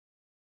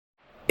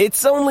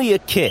It's only a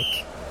kick,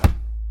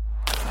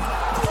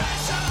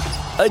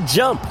 a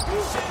jump,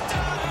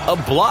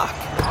 a block.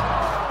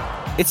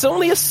 It's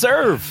only a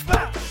serve.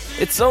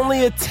 It's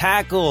only a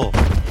tackle,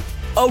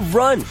 a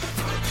run.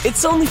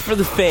 It's only for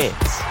the fans.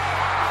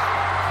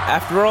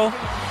 After all,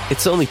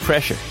 it's only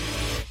pressure.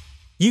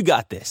 You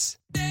got this.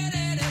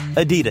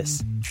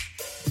 Adidas.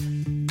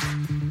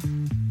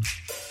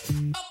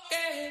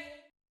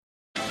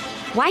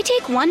 Why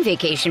take one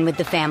vacation with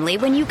the family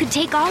when you could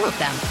take all of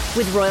them?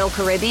 With Royal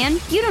Caribbean,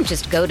 you don't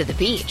just go to the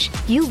beach.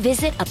 You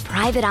visit a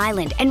private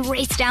island and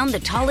race down the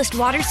tallest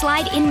water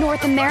slide in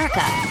North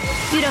America.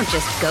 You don't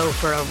just go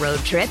for a road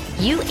trip.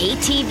 You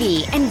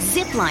ATV and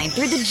zip line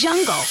through the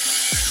jungle.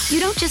 You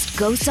don't just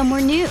go somewhere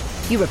new.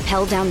 You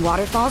rappel down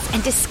waterfalls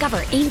and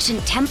discover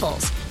ancient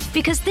temples.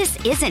 Because this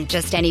isn't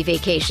just any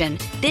vacation.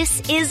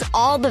 This is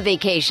all the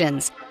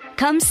vacations.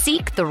 Come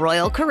seek the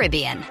Royal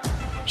Caribbean.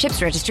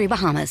 Ships Registry,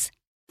 Bahamas.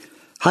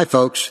 Hi,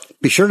 folks.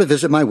 Be sure to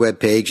visit my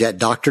webpage at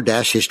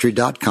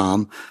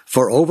dr-history.com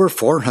for over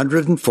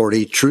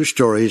 440 true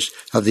stories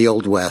of the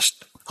Old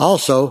West.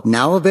 Also,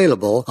 now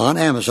available on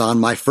Amazon,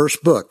 my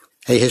first book,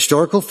 a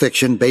historical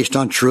fiction based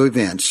on true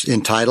events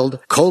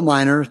entitled Coal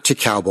Miner to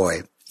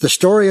Cowboy. The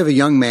story of a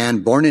young man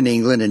born in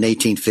England in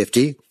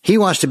 1850. He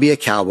wants to be a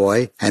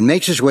cowboy and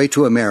makes his way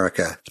to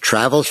America,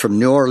 travels from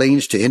New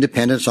Orleans to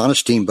Independence on a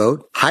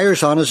steamboat,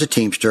 hires on as a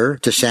teamster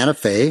to Santa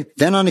Fe,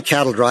 then on a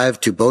cattle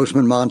drive to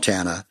Bozeman,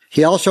 Montana.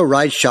 He also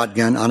rides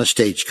shotgun on a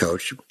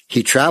stagecoach.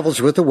 He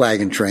travels with a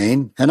wagon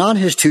train, and on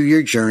his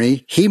 2-year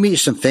journey, he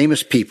meets some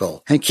famous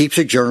people and keeps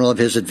a journal of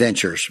his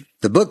adventures.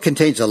 The book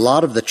contains a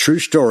lot of the true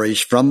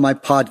stories from my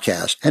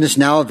podcast and is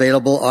now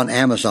available on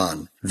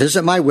Amazon.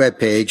 Visit my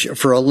webpage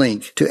for a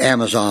link to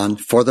Amazon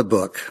for the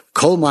book,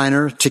 Coal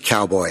Miner to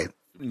Cowboy.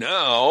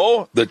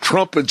 Now, the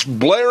trumpets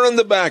blare in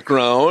the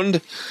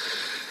background.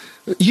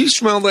 You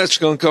smell that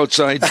skunk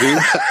outside, too?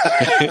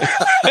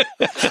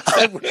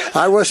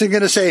 I wasn't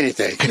going to say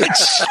anything.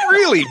 It's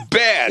really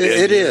bad.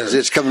 It is.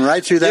 It's coming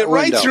right through that window.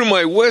 Right through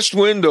my west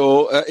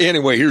window.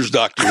 Anyway, here's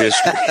Dr.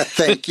 History.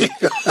 Thank you.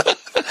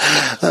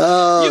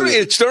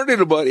 It started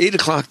about 8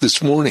 o'clock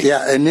this morning.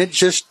 Yeah, and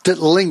it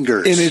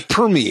lingers. And it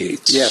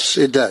permeates. Yes,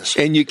 it does.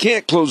 And you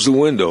can't close the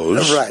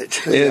windows.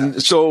 Right.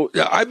 And so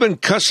I've been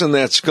cussing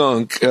that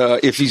skunk.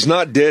 If he's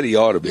not dead, he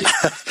ought to be.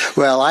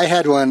 Well, I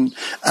had one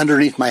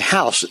underneath my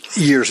house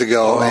years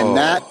ago, and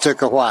that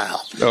took a while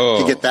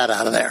to get that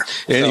out of there.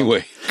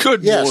 Anyway,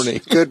 good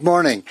morning. Good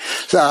morning.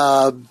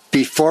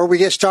 Before we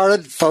get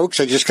started, folks,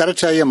 I just got to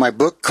tell you, my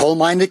book, Coal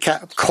Miner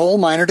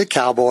to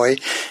Cowboy,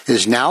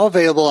 is now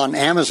available on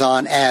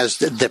Amazon as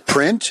the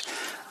print,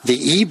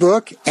 the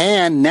ebook,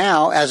 and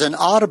now as an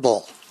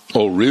Audible.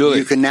 Oh, really?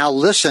 You can now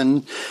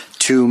listen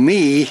to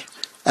me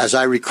as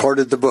I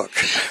recorded the book.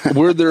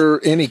 Were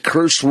there any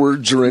curse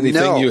words or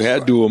anything you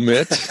had to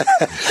omit?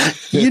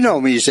 You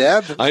know me,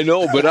 Zeb. I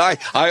know, but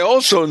I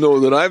also know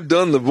that I've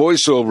done the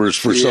voiceovers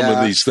for some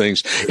of these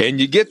things, and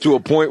you get to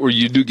a point where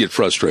you do get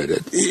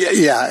frustrated.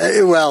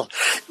 Yeah. Well,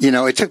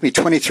 it took me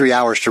 23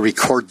 hours to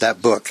record that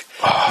book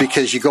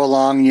because you go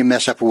along and you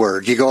mess up a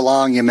word. You go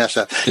along, you mess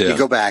up. Yeah. You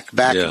go back, and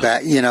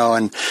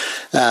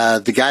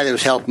the guy that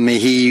was helping me,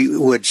 he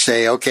would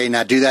say, okay,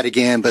 now do that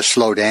again, but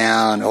slow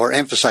down or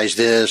emphasize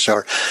this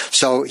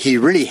so he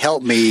really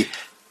helped me.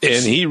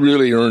 And he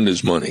really earned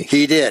his money.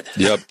 He did.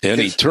 Yep. And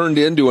he turned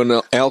into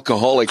an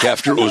alcoholic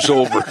after it was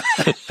over.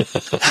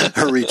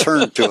 A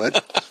return to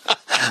it.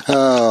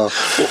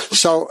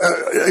 So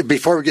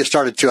before we get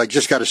started, too, I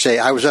just got to say,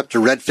 I was up to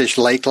Redfish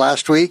Lake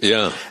last week.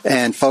 Yeah.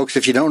 And, folks,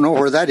 if you don't know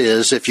where that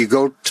is, if you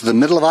go to the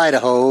middle of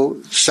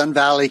Idaho, Sun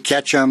Valley,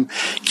 Ketchum,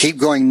 keep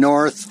going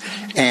north,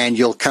 and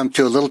you'll come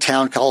to a little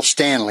town called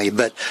Stanley.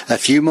 But a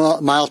few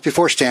miles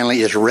before Stanley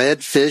is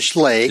Redfish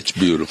Lake. It's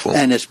beautiful.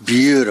 And it's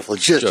beautiful.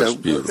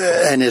 Just beautiful.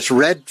 And it's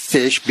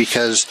redfish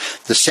because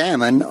the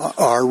salmon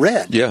are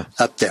red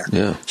up there.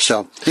 Yeah.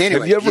 So,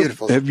 anyway,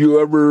 beautiful. Have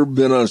you ever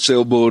been on a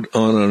sailboat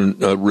on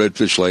a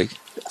Redfish Lake?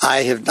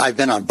 I've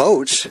been on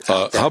boats.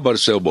 How about a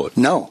sailboat?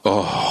 No.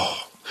 Oh,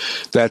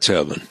 that's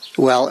heaven.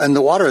 Well, and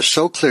the water is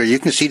so clear, you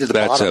can see to the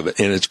bottom. That's heaven,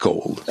 and it's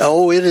cold.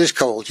 Oh, it is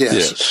cold,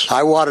 yes.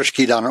 I water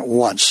skied on it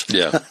once.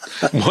 Yeah.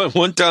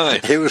 One time.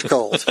 It was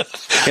cold.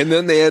 And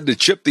then they had to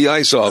chip the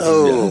ice off.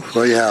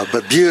 Well, yeah,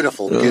 but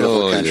beautiful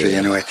country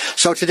anyway.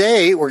 So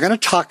today we're going to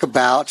talk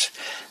about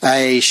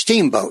a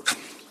steamboat,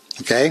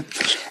 okay?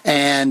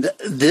 And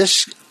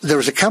there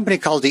was a company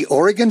called the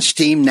Oregon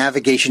Steam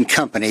Navigation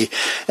Company,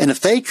 and if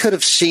they could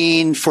have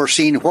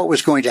foreseen what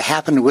was going to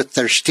happen with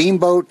their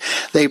steamboat,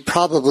 they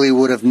probably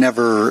would have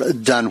never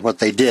done what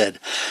they did.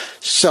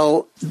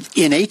 So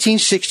in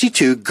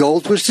 1862,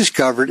 gold was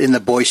discovered in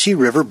the Boise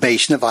River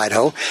basin of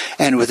Idaho,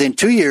 and within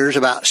 2 years,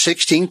 about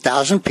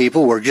 16,000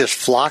 people were just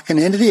flocking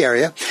into the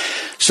area.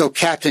 So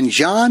Captain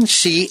John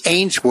C.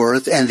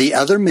 Ainsworth and the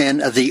other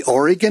men of the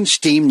Oregon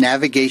Steam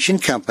Navigation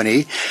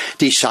Company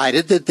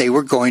decided that they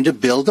were going to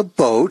build a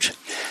boat,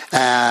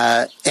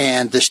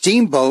 and the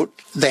steamboat,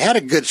 they had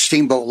a good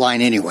steamboat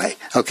line anyway,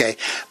 okay?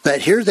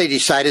 But here they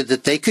decided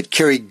that they could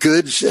carry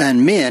goods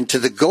and men to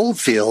the gold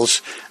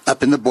fields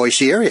up in the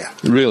Boise area.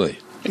 Really?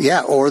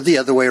 Yeah, or the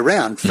other way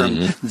around,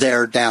 from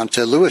there down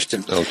to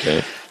Lewiston.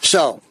 Okay.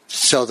 So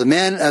the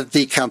men of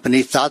the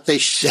company thought they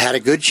had a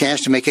good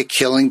chance to make a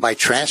killing by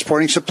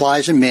transporting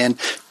supplies and men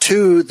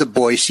to the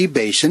Boise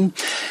Basin.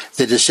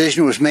 The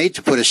decision was made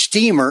to put a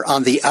steamer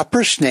on the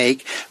upper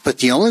Snake, but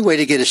the only way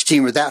to get a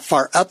steamer that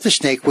far up the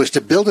Snake was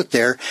to build it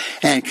there,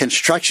 and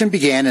construction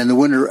began in the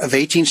winter of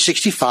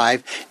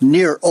 1865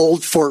 near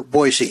Old Fort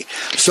Boise.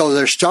 So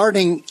they're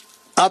starting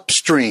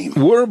upstream.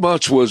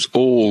 Whereabouts was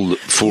Old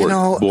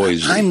Fort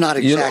Boise? I'm not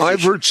exactly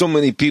I've heard so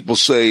many people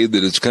say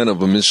that it's kind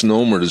of a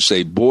misnomer to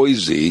say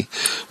Boise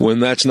when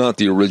that's not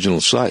the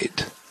original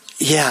site.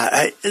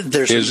 Yeah,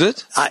 Is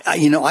it?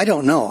 I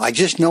don't know. I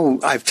just know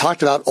I've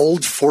talked about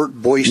Old Fort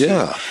Boise,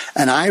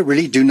 and I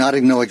really do not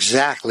know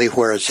exactly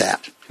where it's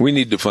at. We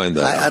need to find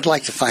that out. I'd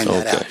like to find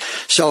that out.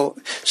 So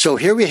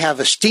here we have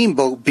a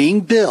steamboat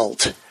being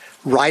built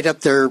right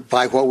up there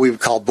by what we would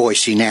call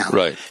Boise now,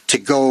 right, to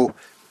go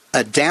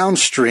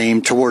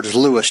downstream towards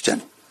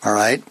Lewiston, all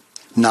right?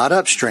 Not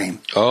upstream.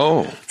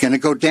 Oh. Going to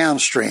go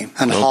downstream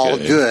and haul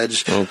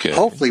goods,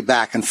 hopefully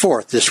back and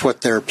forth. This is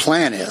what their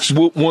plan is.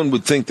 One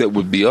would think that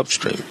would be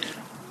upstream.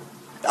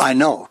 I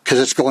know, because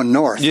it's going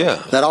north. Yeah.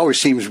 That always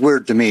seems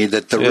weird to me,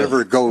 that the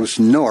river goes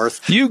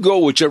north. You go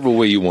whichever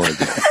way you want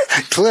to go.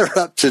 Clear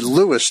up to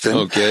Lewiston.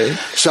 Okay.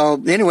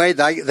 So anyway,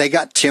 they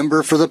got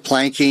timber for the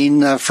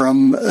planking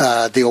from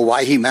the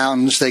Owyhee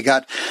Mountains. They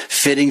got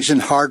fittings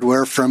and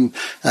hardware from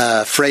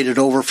freighted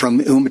over from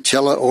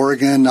Umatilla,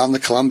 Oregon, on the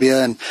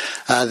Columbia, and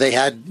they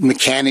had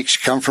mechanics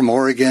come from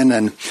Oregon.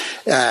 And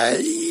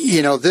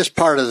this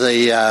part of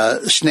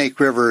the Snake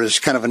River is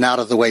kind of an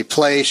out-of-the-way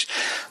place.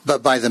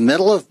 But by the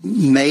middle of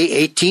May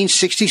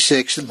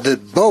 1866, the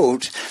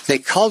boat, they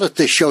called it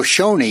the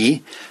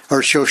Shoshone,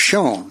 or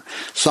Shoshone.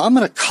 So I'm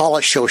going to call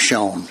it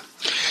Shoshone,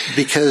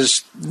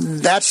 because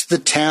that's the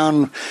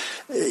town,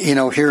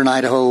 here in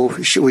Idaho.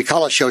 We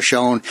call it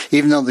Shoshone,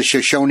 even though the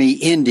Shoshone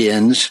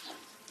Indians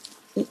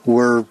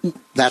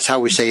that's how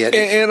we say it.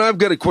 And I've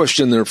got a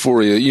question there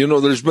for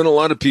you. There's been a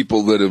lot of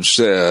people that have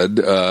said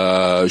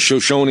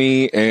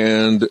Shoshone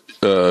and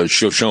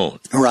Shoshone.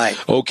 Right.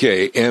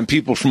 Okay, and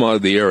people from out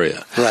of the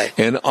area. Right.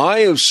 And I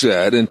have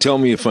said, and tell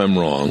me if I'm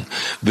wrong,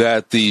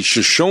 that the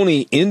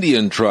Shoshone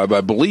Indian tribe,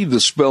 I believe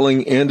the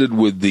spelling ended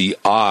with the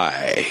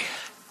I.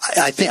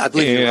 I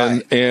believe you're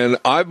right. And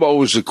I've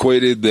always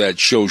equated that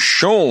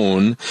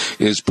Shoshone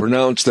is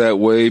pronounced that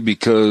way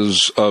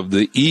because of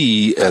the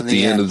E at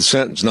the end of the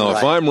sentence. Now,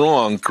 if I'm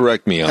wrong,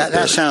 correct me on that.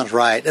 That sounds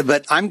right.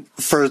 But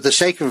for the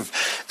sake of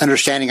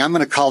understanding, I'm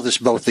going to call this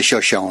boat the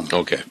Shoshone.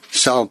 Okay.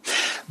 So,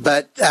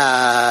 but,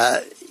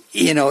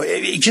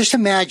 just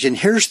imagine,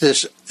 here's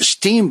this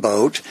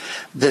steamboat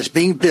that's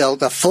being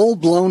built, a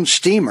full-blown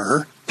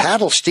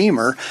paddle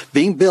steamer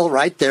being built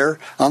right there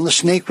on the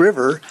Snake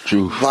River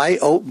by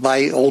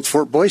Old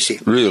Fort Boise.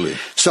 Really?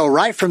 So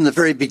right from the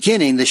very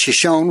beginning, the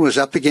Shoshone was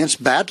up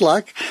against bad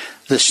luck.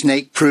 The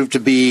Snake proved to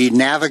be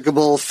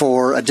navigable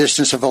for a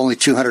distance of only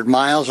 200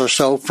 miles or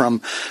so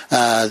from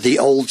the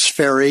Olds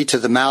Ferry to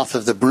the mouth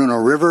of the Bruno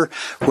River,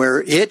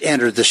 where it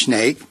entered the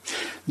Snake.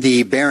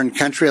 The barren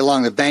country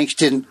along the banks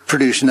didn't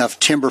produce enough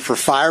timber for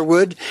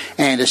firewood,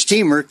 and a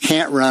steamer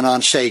can't run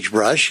on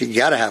sagebrush. You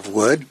got to have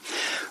wood.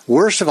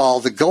 Worst of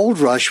all, the gold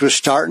rush was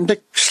starting to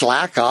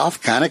slack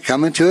off, kind of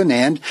coming to an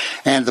end,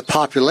 and the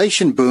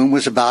population boom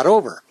was about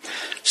over.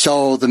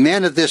 So the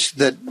men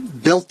that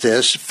built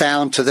this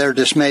found to their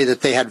dismay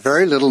that they had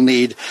very little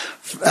need,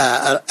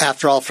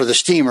 after all, for the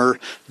steamer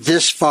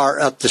this far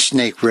up the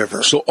Snake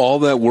River. So all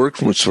that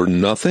work was for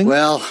nothing?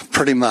 Well,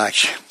 pretty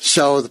much.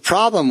 So the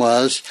problem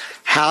was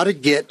how to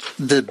get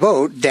the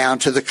boat down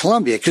to the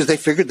Columbia, because they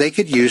figured they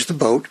could use the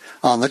boat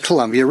on the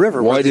Columbia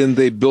River. Why didn't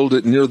they build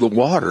it near the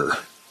water?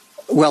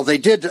 Well, they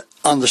did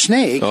on the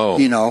Snake,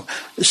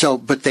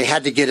 but they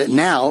had to get it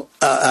now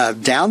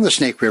down the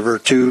Snake River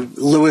to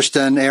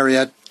Lewiston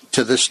area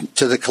to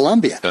the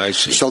Columbia. I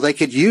see. So they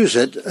could use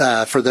it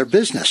for their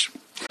business.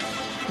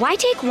 Why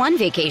take one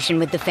vacation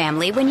with the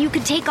family when you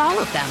could take all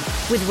of them?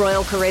 With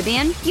Royal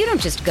Caribbean, you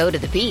don't just go to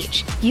the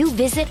beach. You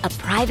visit a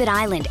private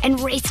island and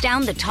race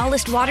down the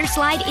tallest water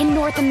slide in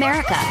North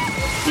America.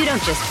 You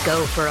don't just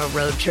go for a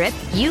road trip.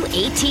 You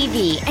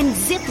ATV and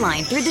zip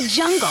line through the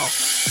jungle.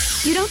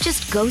 You don't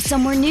just go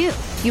somewhere new.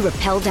 You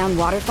rappel down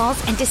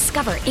waterfalls and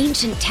discover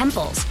ancient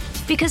temples.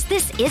 Because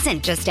this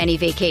isn't just any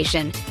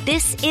vacation.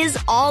 This is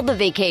all the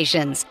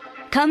vacations.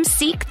 Come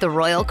seek the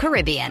Royal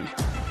Caribbean.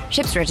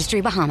 Ships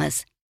Registry,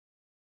 Bahamas.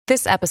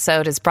 This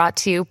episode is brought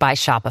to you by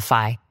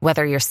Shopify.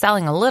 Whether you're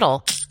selling a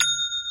little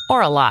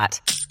or a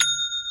lot,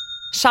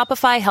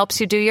 Shopify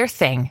helps you do your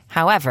thing,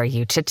 however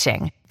you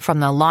cha-ching. From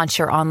the launch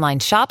your online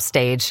shop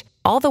stage,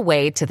 all the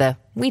way to the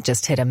we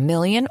just hit 1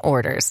 million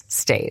orders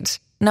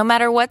stage. No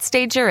matter what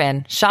stage you're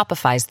in,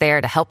 Shopify's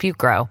there to help you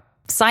grow.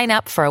 Sign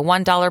up for a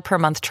 $1 per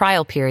month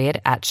trial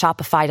period at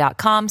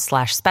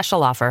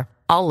shopify.com/special offer,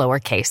 all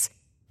lowercase.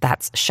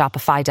 That's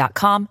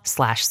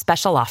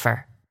shopify.com/special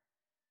offer.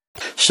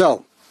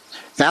 So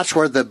that's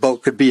where the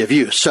boat could be of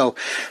use. So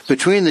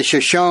between the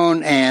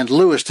Shoshone and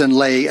Lewiston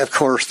lay, of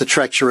course, the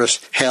treacherous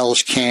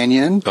Hell's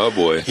Canyon. Oh,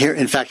 boy. Here,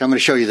 in fact, I'm going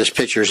to show you this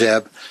picture,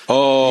 Zeb.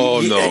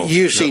 Oh, no.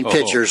 You've seen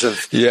pictures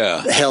of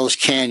Hell's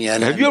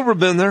Canyon. Have you ever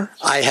been there?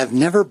 I have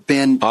never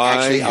been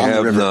actually on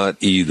the river. I have not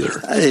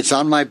either. It's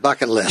on my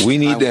bucket list. We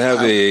need to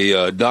have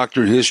a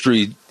doctored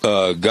history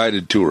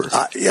guided tour.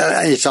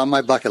 It's on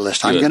my bucket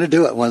list. I'm going to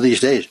do it one of these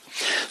days.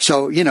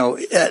 So,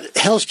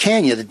 Hell's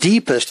Canyon, the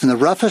deepest and the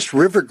roughest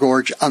river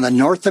gorge on the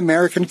North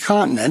American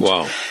continent.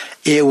 Wow.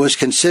 It was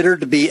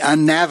considered to be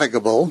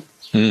unnavigable.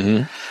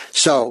 Mm-hmm.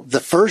 So the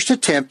first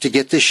attempt to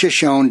get the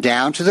Shoshone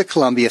down to the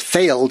Columbia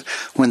failed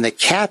when the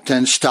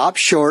captain stopped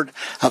short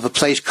of a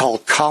place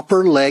called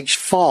Copper Legs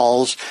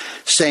Falls,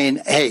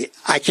 saying, "Hey,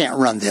 I can't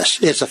run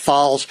this. It's a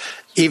falls.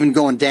 Even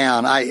going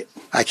down, I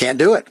can't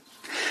do it."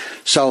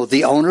 So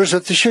the owners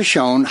of the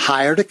Shoshone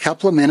hired a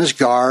couple of men as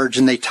guards,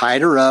 and they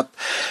tied her up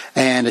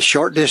and a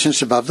short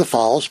distance above the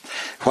falls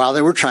while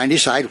they were trying to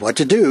decide what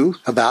to do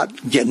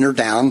about getting her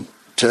down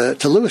to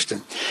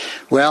Lewiston.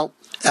 Well,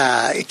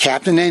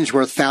 Captain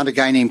Ainsworth found a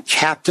guy named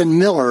Captain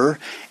Miller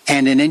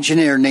and an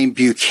engineer named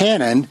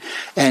Buchanan,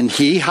 and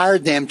he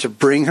hired them to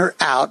bring her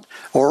out,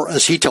 or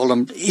as he told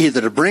them, either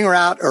to bring her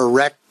out or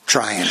wreck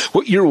trying.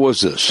 What year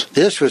was this?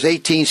 This was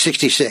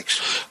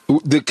 1866.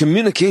 The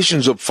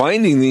communications of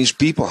finding these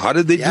people, how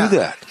did they do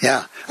that?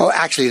 Yeah. Oh,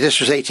 actually, this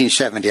was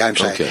 1870, I'm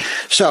saying. Okay.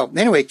 So,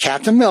 anyway,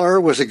 Captain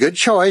Miller was a good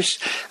choice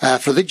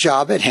for the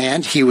job at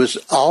hand. He was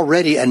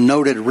already a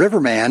noted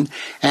riverman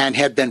and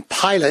had been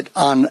pilot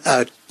on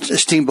a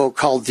steamboat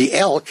called the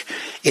Elk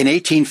in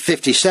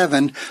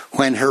 1857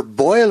 when her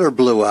boiler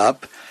blew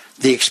up.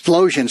 The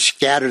explosion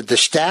scattered the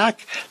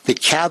stack, the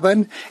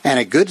cabin, and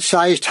a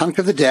good-sized hunk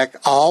of the deck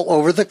all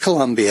over the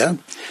Columbia.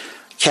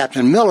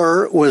 Captain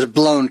Miller was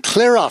blown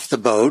clear off the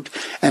boat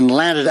and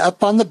landed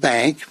up on the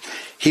bank.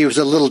 He was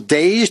a little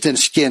dazed and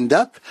skinned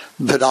up,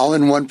 but all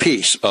in one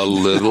piece. A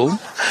little?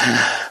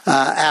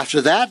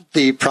 After that,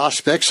 the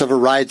prospects of a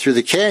ride through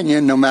the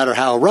canyon, no matter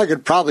how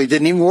rugged, probably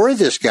didn't even worry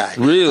this guy.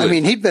 Really? I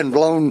mean, he'd been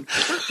blown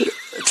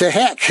to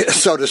heck,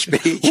 so to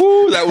speak.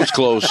 Woo, that was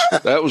close.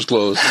 That was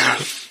close.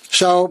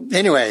 So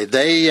anyway,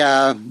 they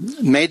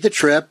made the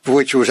trip,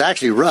 which was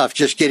actually rough,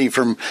 just getting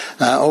from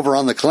over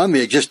on the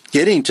Columbia, just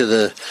getting to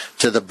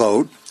the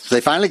boat.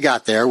 They finally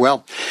got there.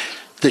 Well,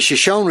 the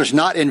Shoshone was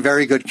not in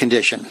very good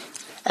condition.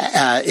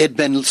 It'd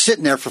been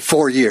sitting there for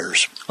 4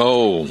 years.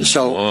 Oh,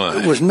 so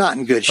my. It was not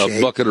in good shape.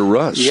 A bucket of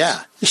rust.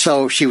 Yeah.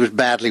 So she was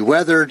badly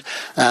weathered.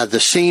 The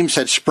seams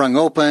had sprung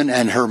open,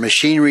 and her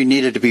machinery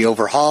needed to be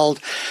overhauled.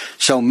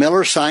 So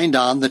Miller signed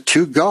on the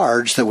 2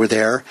 guards that were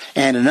there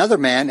and another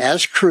man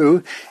as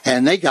crew,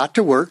 and they got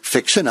to work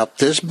fixing up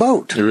this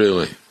boat.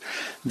 Really?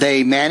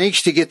 They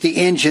managed to get the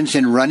engines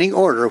in running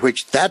order,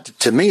 which that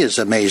to me is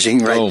amazing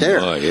there.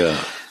 Oh, my,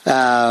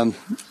 yeah.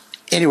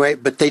 Anyway,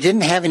 but they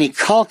didn't have any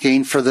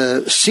caulking for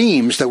the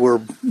seams that were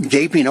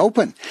gaping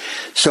open.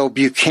 So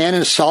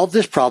Buchanan solved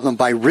this problem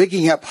by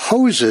rigging up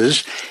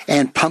hoses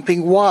and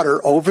pumping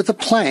water over the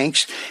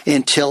planks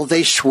until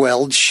they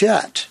swelled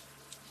shut.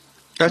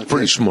 That's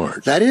pretty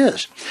smart. That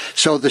is.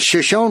 So the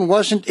Shoshone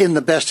wasn't in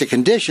the best of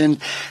condition,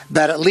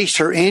 but at least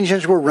her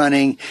engines were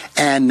running,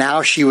 and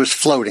now she was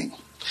floating.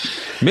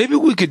 Maybe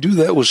we could do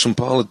that with some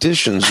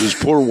politicians,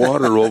 just pour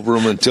water over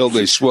them until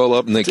they swell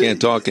up and they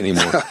can't talk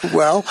anymore.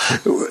 Well,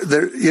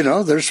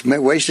 there's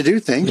ways to do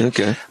things.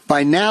 Okay.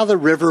 By now the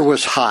river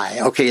was high.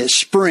 Okay, it's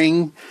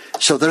spring,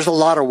 so there's a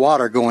lot of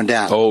water going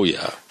down. Oh,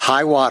 yeah.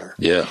 High water.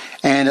 Yeah.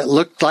 And it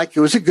looked like it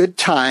was a good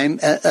time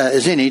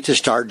as any to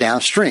start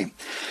downstream.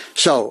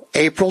 So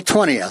April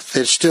 20th,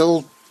 it's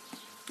still,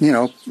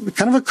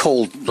 kind of a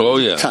cold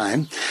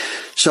time.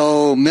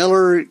 So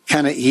Miller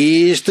kind of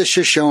eased the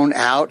Shoshone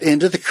out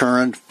into the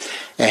current.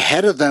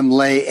 Ahead of them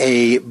lay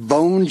a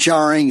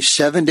bone-jarring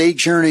 7-day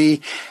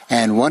journey,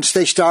 and once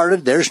they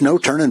started, there's no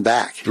turning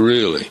back.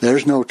 Really?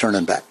 There's no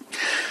turning back.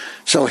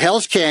 So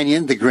Hell's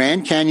Canyon, the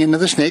Grand Canyon of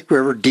the Snake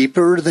River,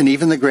 deeper than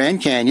even the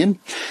Grand Canyon.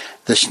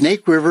 The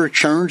Snake River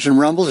churns and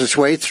rumbles its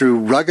way through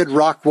rugged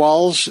rock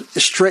walls.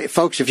 Straight,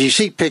 folks, if you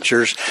see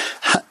pictures,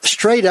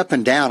 straight up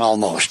and down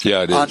almost.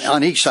 Yeah, it is.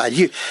 On each side.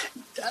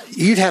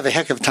 You'd have a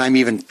heck of a time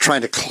even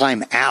trying to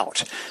climb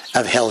out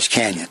of Hell's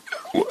Canyon.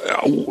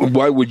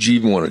 Why would you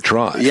even want to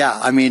try? Yeah,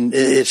 I mean,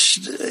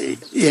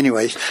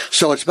 anyways.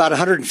 So it's about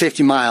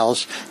 150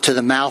 miles to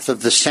the mouth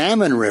of the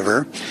Salmon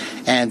River,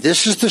 and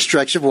this is the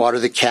stretch of water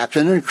the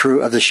captain and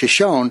crew of the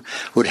Shoshone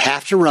would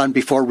have to run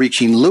before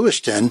reaching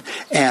Lewiston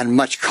and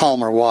much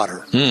calmer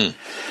water.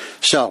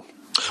 So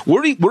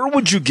Where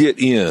would you get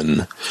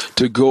in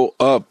to go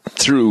up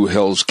through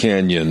Hell's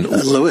Canyon?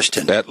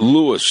 Lewiston. At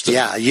Lewiston.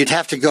 Yeah, you'd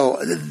have to go.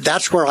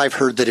 That's where I've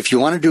heard that if you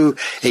want to do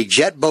a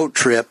jet boat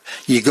trip,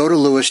 you go to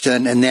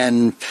Lewiston and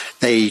then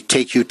they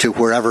take you to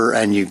wherever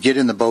and you get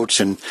in the boats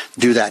and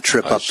do that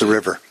trip up the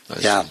river.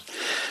 Yeah.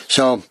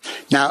 So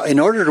now, in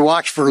order to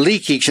watch for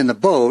leakage in the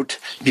boat,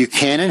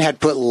 Buchanan had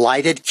put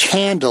lighted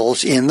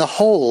candles in the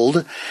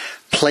hold,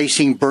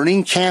 placing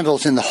burning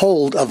candles in the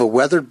hold of a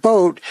weathered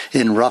boat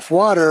in rough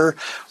water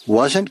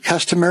wasn't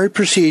customary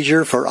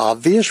procedure for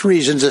obvious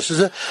reasons. This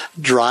is a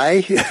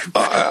dry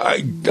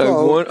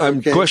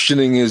I'm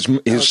questioning his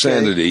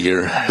sanity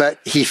here. But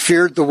he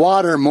feared the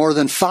water more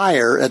than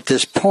fire at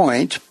this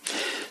point.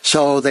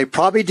 So they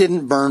probably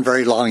didn't burn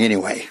very long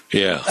anyway.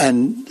 Yeah.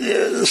 And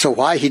so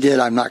why he did,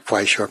 I'm not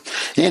quite sure.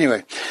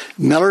 Anyway,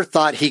 Miller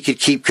thought he could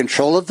keep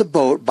control of the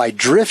boat by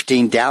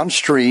drifting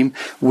downstream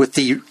with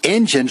the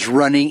engines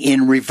running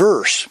in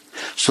reverse.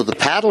 So the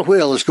paddle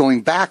wheel is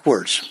going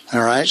backwards.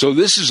 All right. So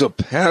this is a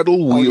paddle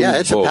wheel boat. Yeah,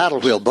 it's a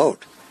paddle wheel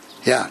boat.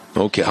 Yeah.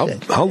 Okay.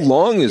 How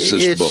long is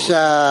this boat?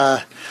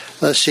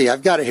 Let's see.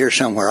 I've got it here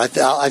somewhere. I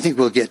think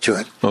we'll get to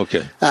it.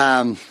 Okay.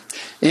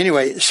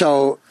 Anyway,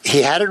 so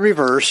he had it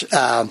reverse.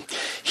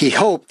 He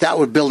hoped that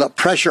would build up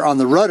pressure on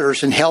the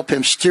rudders and help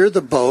him steer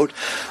the boat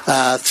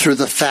through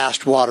the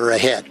fast water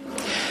ahead.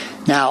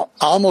 Now,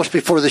 almost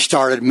before they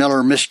started,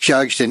 Miller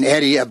misjudged an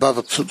eddy above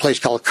a place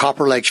called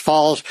Copper Lakes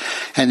Falls,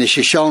 and the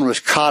Shoshone was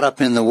caught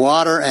up in the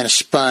water and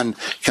spun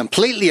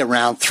completely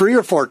around 3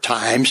 or 4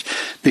 times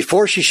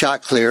before she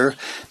shot clear.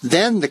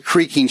 Then the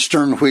creaking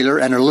stern wheeler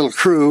and her little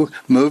crew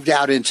moved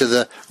out into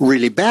the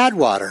really bad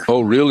water.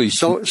 Oh, really?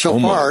 So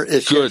far,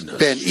 it's just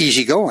been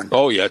easy going.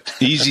 Oh, yeah.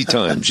 Easy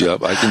times.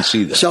 Yep, I can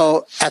see that.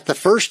 So at the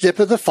first dip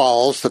of the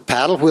falls, the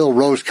paddle wheel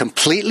rose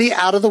completely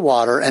out of the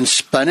water and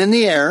spun in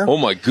the air. Oh,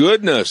 my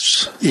goodness.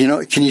 You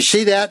know, can you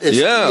see that?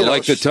 It's,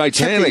 like the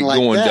Titanic like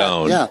going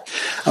down. Yeah.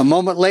 A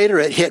moment later,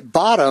 it hit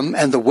bottom,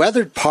 and the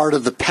weathered part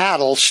of the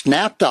paddle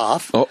snapped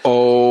off.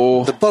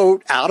 Uh-oh. The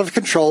boat, out of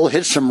control,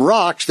 hit some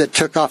rocks that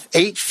took off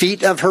 8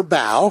 feet of her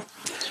bow.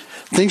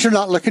 Things are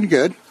not looking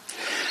good.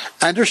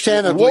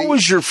 Understandably, what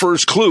was your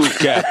first clue,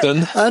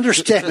 Captain?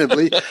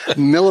 Understandably,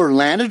 Miller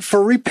landed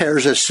for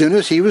repairs as soon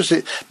as he was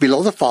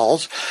below the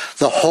falls.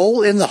 The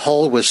hole in the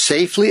hull was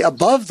safely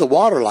above the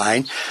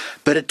waterline,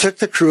 but it took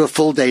the crew a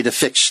full day to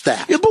fix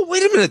that. Yeah, but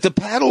wait a minute, the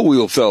paddle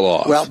wheel fell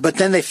off. Well, but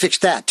then they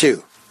fixed that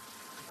too.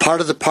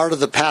 Part of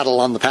the paddle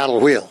on the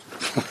paddle wheel.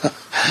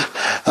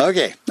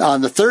 Okay,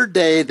 on the third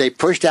day, they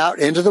pushed out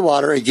into the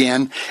water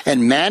again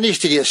and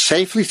managed to get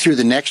safely through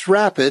the next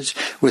rapids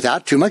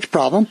without too much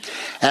problem.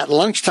 At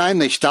lunchtime,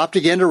 they stopped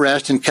again to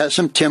rest and cut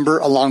some timber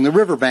along the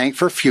riverbank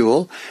for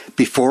fuel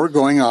before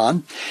going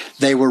on.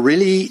 They were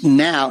really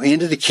now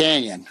into the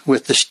canyon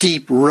with the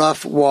steep,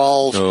 rough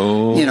walls,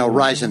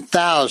 rising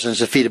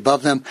thousands of feet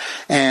above them.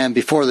 And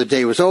before the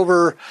day was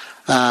over,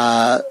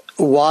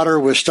 water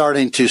was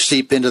starting to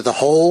seep into the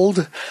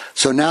hold,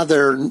 so now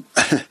they're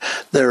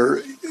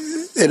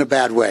in a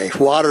bad way.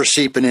 Water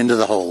seeping into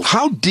the hold.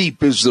 How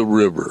deep is the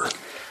river?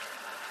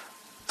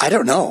 I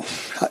don't know.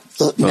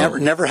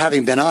 Never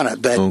having been on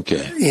it, but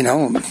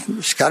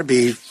it's got to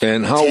be.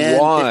 And how 10,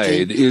 wide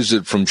 15. is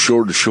it from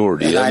shore to shore?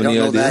 Do you have any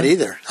idea? I don't know that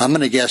either. I'm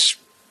going to guess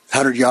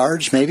 100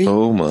 yards, maybe.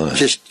 Oh, my.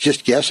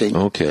 Just guessing.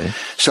 Okay.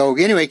 So,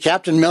 anyway,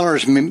 Captain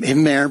Miller's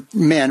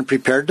men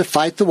prepared to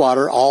fight the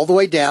water all the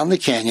way down the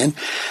canyon,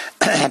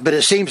 but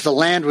it seems the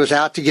land was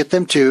out to get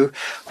them too.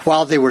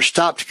 While they were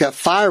stopped to cut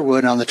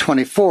firewood on the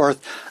 24th,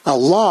 a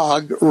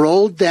log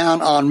rolled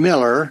down on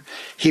Miller.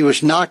 He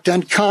was knocked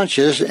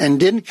unconscious and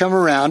didn't come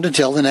around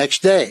until the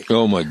next day.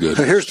 Oh, my goodness.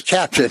 So here's the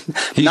captain,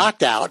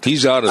 knocked out.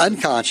 He's out of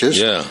unconscious.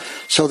 Yeah.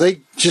 So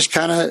they just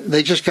kind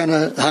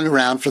of hung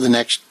around for the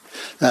next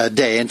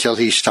day until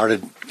he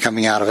started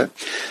coming out of it.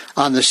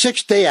 On the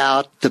 6th day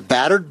out, the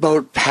battered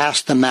boat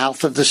passed the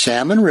mouth of the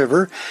Salmon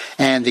River,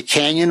 and the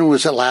canyon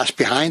was at last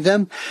behind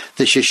them.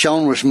 The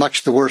Shoshone was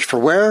much the worse for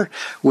wear,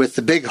 with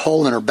the big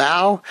hole in her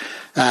bow.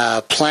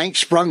 Planks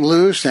sprung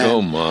loose,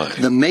 and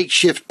the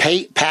makeshift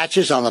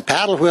patches on the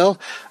paddle wheel,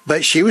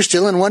 but she was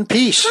still in one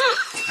piece.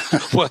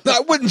 Well,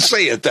 I wouldn't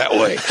say it that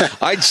way.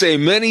 I'd say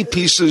many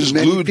pieces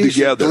glued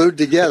together.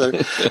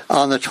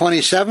 On the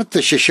 27th,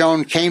 the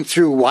Shoshone came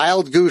through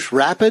Wild Goose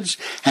Rapids,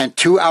 and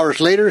 2 hours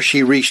later,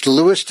 she reached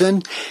Lewiston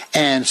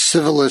and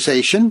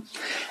civilization.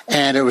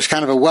 And it was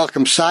kind of a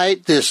welcome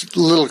sight. This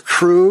little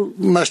crew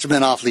must have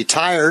been awfully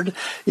tired.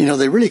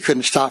 They really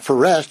couldn't stop for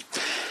rest.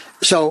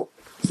 So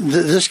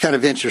this is kind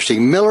of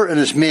interesting. Miller and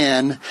his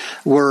men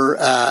were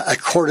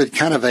accorded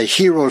kind of a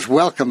hero's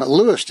welcome at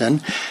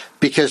Lewiston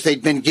because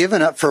they'd been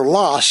given up for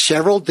lost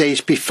several days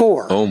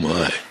before. Oh,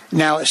 my.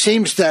 Now, it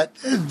seems that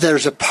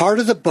there's a part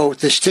of the boat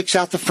that sticks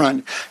out the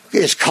front.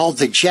 It's called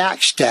the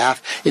jack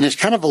staff, and it's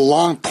kind of a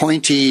long,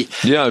 pointy...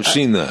 Yeah, I've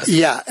seen that.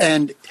 Yeah,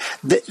 and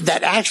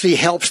that actually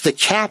helps the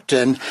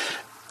captain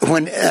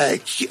when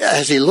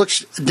as he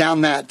looks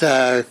down that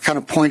kind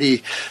of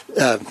pointy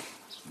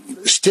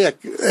stick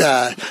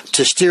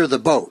to steer the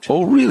boat.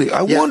 Oh, really?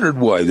 I wondered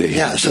why they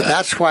had that. So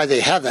that's why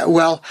they have that.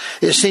 Well,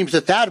 it seems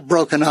that had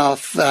broken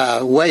off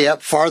way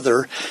up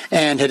farther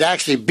and had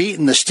actually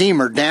beaten the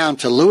steamer down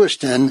to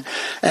Lewiston,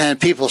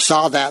 and people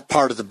saw that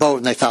part of the boat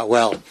and they thought,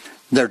 well,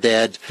 they're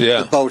dead.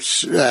 Yeah. The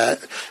boat's, they're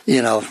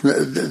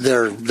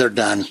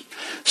done.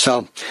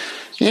 So,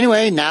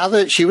 Anyway, now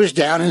that she was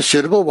down in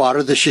suitable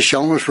water, the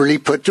Shoshone was really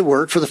put to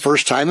work for the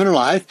first time in her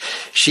life.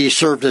 She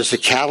served as a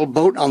cattle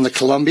boat on the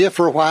Columbia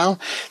for a while.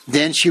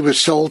 Then she was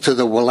sold to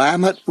the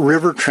Willamette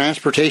River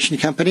Transportation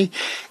Company.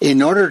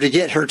 In order to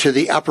get her to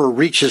the upper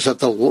reaches of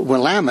the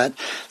Willamette,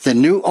 the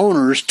new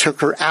owners took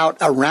her out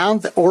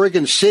around the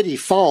Oregon City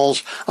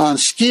Falls on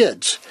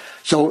skids.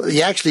 So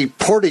he actually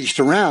portaged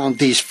around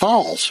these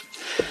falls.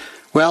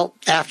 Well,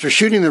 after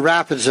shooting the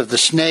rapids of the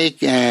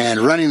Snake and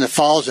running the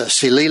falls of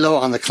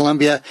Celilo on the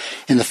Columbia,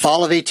 in the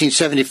fall of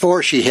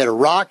 1874, she hit a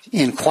rock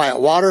in quiet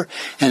water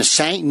and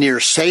sank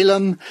near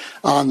Salem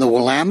on the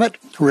Willamette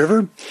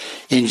River.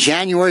 In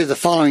January of the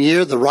following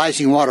year, the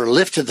rising water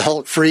lifted the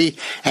hulk free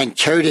and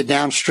carried it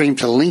downstream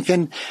to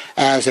Lincoln.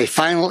 As a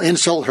final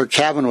insult, her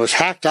cabin was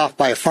hacked off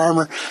by a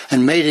farmer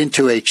and made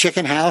into a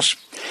chicken house.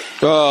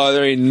 Oh,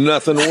 there ain't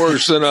nothing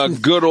worse than a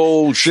good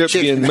old ship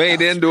being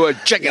made into a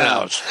chicken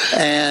house.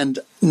 And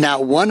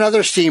now one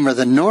other steamer,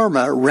 the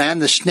Norma, ran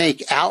the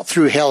Snake out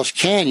through Hell's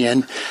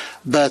Canyon,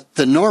 but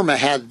the Norma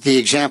had the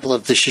example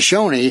of the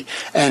Shoshone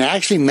and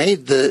actually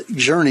made the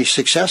journey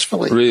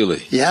successfully.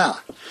 Really? Yeah.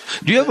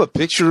 Do you have a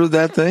picture of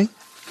that thing?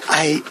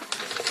 I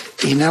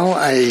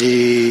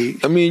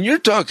mean, you're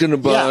talking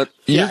about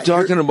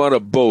about a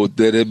boat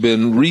that had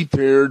been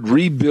repaired,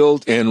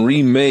 rebuilt, and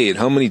remade.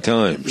 How many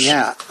times?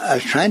 Yeah, I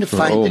was trying to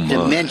find the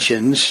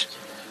dimensions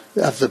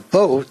of the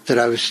boat that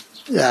I was.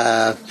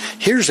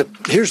 Here's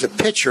a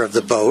picture of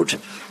the boat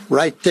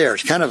right there.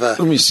 It's kind of a.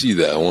 Let me see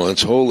that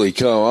once. Holy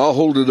cow! I'll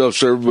hold it up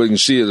so everybody can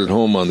see it at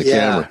home on the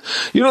camera.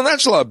 You know,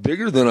 that's a lot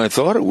bigger than I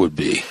thought it would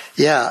be.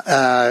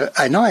 Yeah,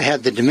 I know I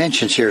had the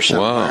dimensions here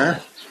somewhere.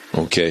 Wow.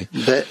 Okay.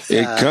 But,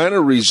 it kind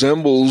of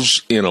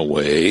resembles, in a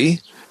way,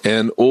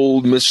 an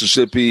old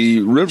Mississippi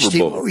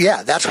riverboat.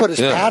 Yeah, that's what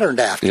it's patterned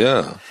after.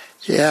 Yeah.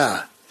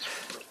 Yeah.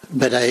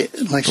 But I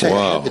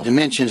had the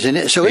dimensions in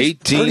it. So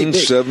it's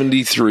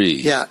 1873.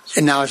 Yeah.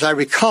 And now, as I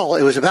recall,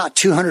 it was about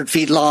 200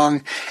 feet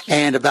long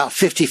and about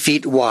 50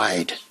 feet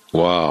wide.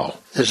 Wow.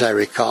 As I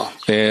recall.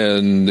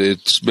 And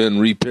it's been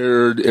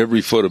repaired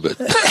every foot of it.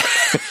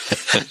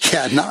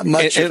 Yeah, not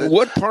much of it. And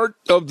what part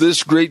of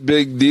this great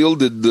big deal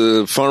did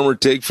the farmer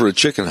take for a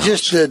chicken house?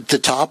 Just the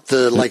top,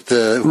 the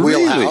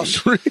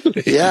wheelhouse.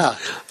 Really? Yeah.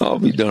 I'll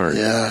be darned.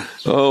 Yeah.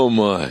 Oh,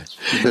 my.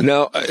 But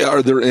now,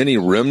 are there any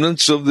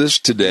remnants of this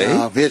today?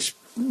 No,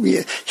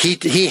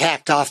 he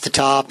hacked off the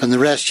top, and the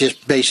rest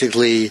just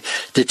basically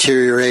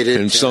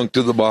deteriorated. And sunk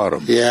to the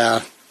bottom.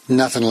 Yeah,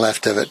 nothing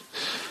left of it.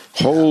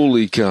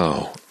 Holy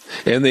cow.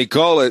 And they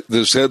call it,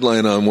 this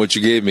headline on what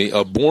you gave me,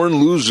 a born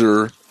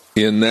loser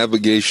in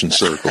navigation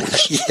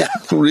circles. Yeah.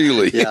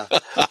 Really? Yeah.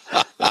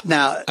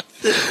 Now,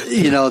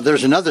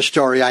 there's another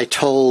story I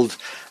told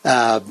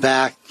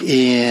back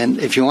in,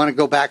 if you want to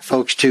go back,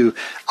 folks, to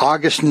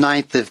August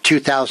 9th of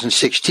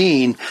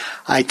 2016,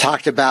 I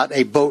talked about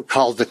a boat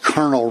called the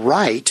Colonel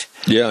Wright.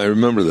 Yeah, I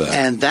remember that.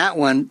 And that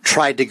one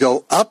tried to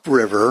go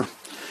upriver.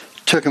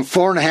 Took him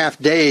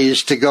 4.5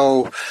 days to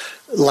go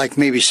like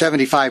maybe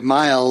 75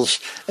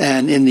 miles,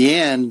 and in the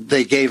end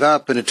they gave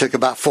up, and it took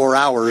about 4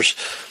 hours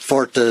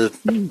for it to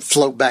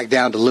float back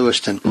down to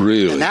Lewiston.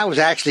 Really? And that was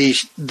actually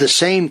the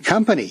same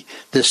company,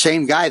 the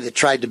same guy that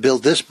tried to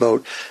build this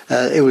boat.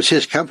 It was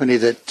his company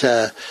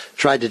that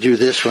tried to do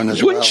this one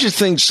as well. Wouldn't you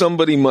think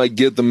somebody might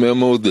get the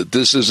memo that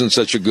this isn't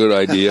such a good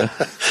idea?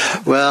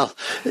 Well,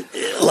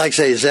 like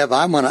I say, Zeb,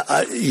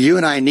 you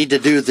and I need to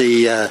do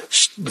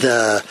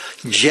the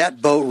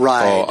jet boat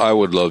ride. Oh, I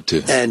would love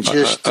to. And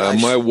just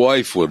my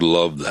wife would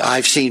love that.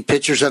 I've seen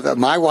pictures of it.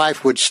 My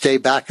wife would stay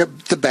back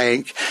at the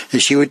bank, and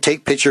she would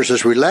take pictures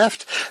as we left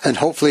and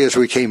hopefully as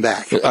we came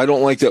back. I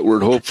don't like that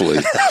word, hopefully.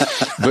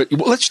 But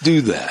let's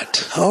do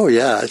that. Oh,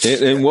 yeah.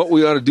 And what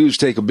we ought to do is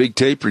take a big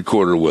tape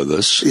recorder with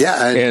us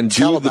and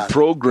do the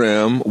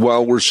program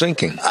while we're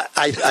sinking.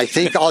 I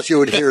think all you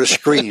would hear is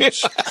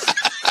screams.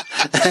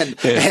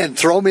 and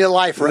throw me a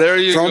life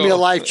me a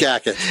life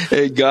jacket.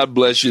 Hey, God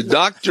bless you.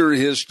 Dr.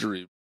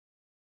 History.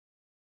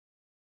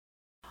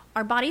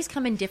 Our bodies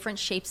come in different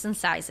shapes and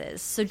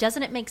sizes, so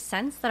doesn't it make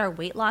sense that our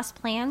weight loss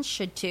plans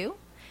should too?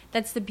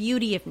 That's the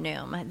beauty of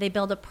Noom. They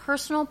build a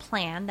personal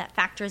plan that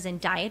factors in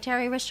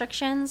dietary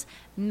restrictions,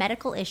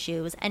 medical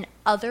issues, and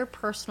other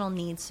personal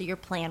needs so your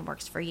plan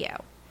works for you.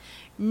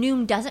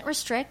 Noom doesn't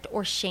restrict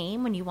or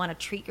shame when you want to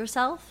treat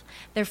yourself.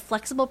 Their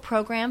flexible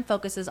program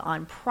focuses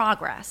on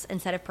progress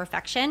instead of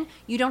perfection.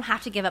 You don't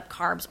have to give up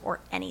carbs or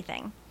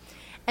anything.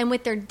 And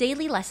with their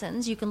daily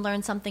lessons, you can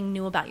learn something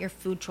new about your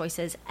food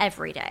choices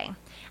every day.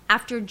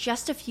 After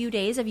just a few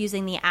days of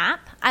using the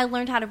app, I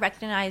learned how to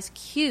recognize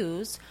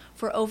cues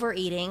for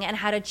overeating and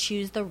how to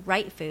choose the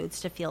right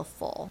foods to feel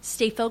full.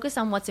 Stay focused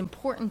on what's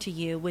important to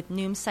you with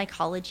Noom's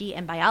psychology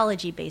and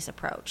biology-based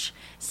approach.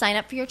 Sign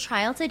up for your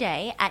trial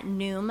today at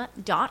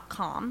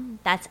Noom.com.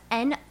 That's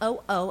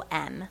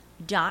Noom.com.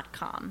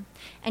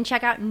 And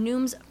check out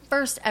Noom's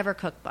first ever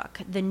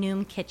cookbook, The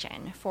Noom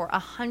Kitchen, for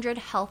 100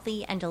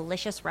 healthy and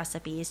delicious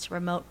recipes to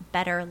promote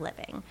better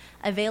living.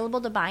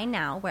 Available to buy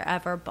now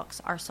wherever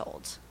books are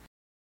sold.